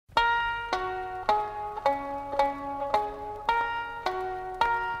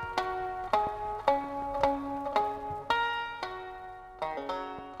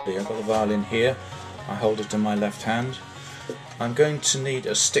simply, I've got the violin here, I hold it in my left hand. I'm going to need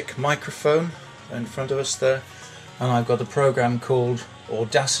a stick microphone in front of us there, and I've got a program called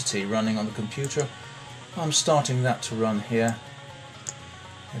Audacity running on the computer. I'm starting that to run here,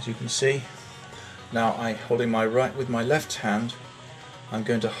 as you can see. Now holding with my left hand, I'm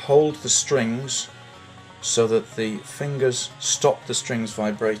going to hold the strings so that the fingers stop the strings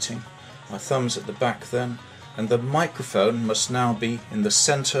vibrating. My thumb's at the back then, and the microphone must now be in the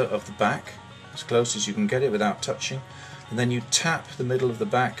center of the back, as close as you can get it without touching, and then you tap the middle of the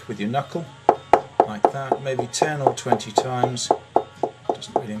back with your knuckle, like that, maybe 10 or 20 times,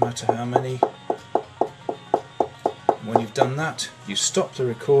 doesn't really matter how many. When you've done that, you stop the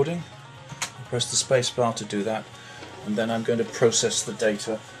recording, press the space bar to do that, and then I'm going to process the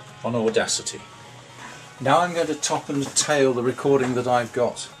data on Audacity. Now I'm going to top and tail the recording that I've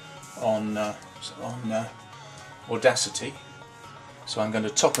got on Audacity. So I'm going to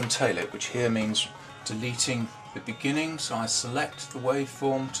top and tail it, which here means deleting the beginning. So I select the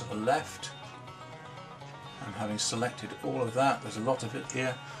waveform to the left, and having selected all of that, there's a lot of it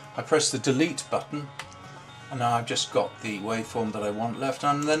here, I press the delete button, and now I've just got the waveform that I want left,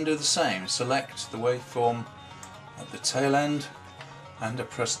 and then do the same. Select the waveform at the tail end, and I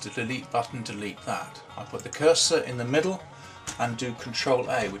press the delete button, delete that. I put the cursor in the middle and do Control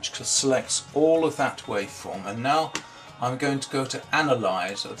A, which selects all of that waveform. And now I'm going to go to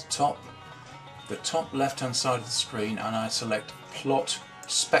Analyze at the top left hand side of the screen, and I select Plot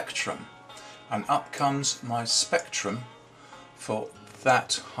Spectrum, and up comes my spectrum for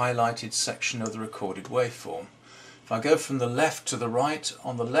that highlighted section of the recorded waveform. If I go from the left to the right,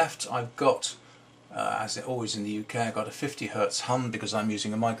 on the left I've got, as always in the UK, I've got a 50 Hz hum because I'm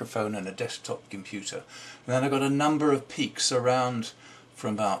using a microphone and a desktop computer. And then I've got a number of peaks around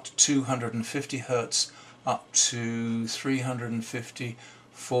from about 250 Hz up to 350,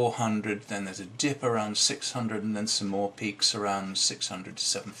 400, then there's a dip around 600, and then some more peaks around 600 to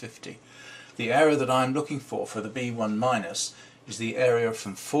 750. The area that I'm looking for the B1- is the area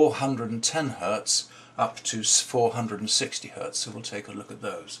from 410 Hz up to 460 Hz, so we'll take a look at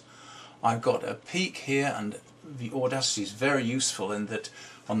those. I've got a peak here, and the Audacity is very useful in that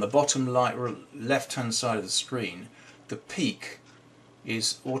on the bottom left hand side of the screen, the peak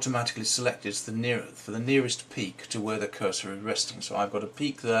is automatically selected for the nearest peak to where the cursor is resting. So I've got a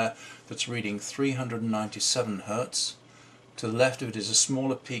peak there that's reading 397 Hz. To the left of it is a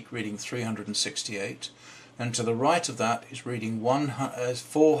smaller peak reading 368, and to the right of that is reading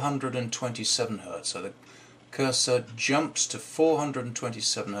 427 Hz. So the cursor jumps to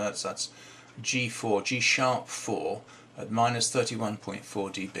 427 Hz, that's G4, G sharp 4 at minus 31.4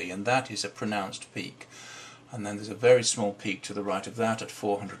 dB, and that is a pronounced peak. And then there's a very small peak to the right of that at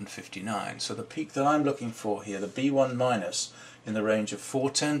 459. So the peak that I'm looking for here, the B1- in the range of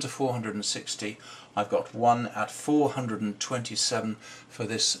 410 to 460, I've got one at 427 for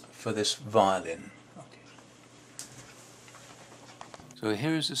this violin. Okay. So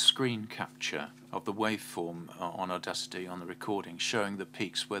here is a screen capture of the waveform on Audacity on the recording, showing the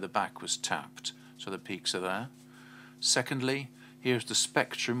peaks where the back was tapped. So the peaks are there. Secondly, here's the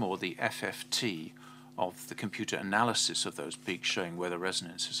spectrum, or the FFT, of the computer analysis of those peaks, showing where the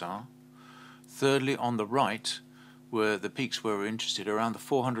resonances are. Thirdly, on the right, were the peaks where we're interested, around the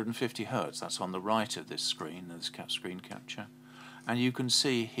 450 Hz. That's on the right of this screen, this screen capture. And you can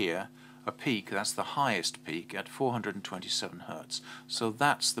see here a peak, that's the highest peak at 427 Hz. So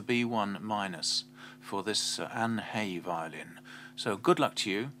that's the B1- for this Anne Hay violin. So good luck to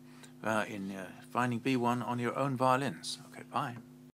you in finding B1 on your own violins. Okay, bye.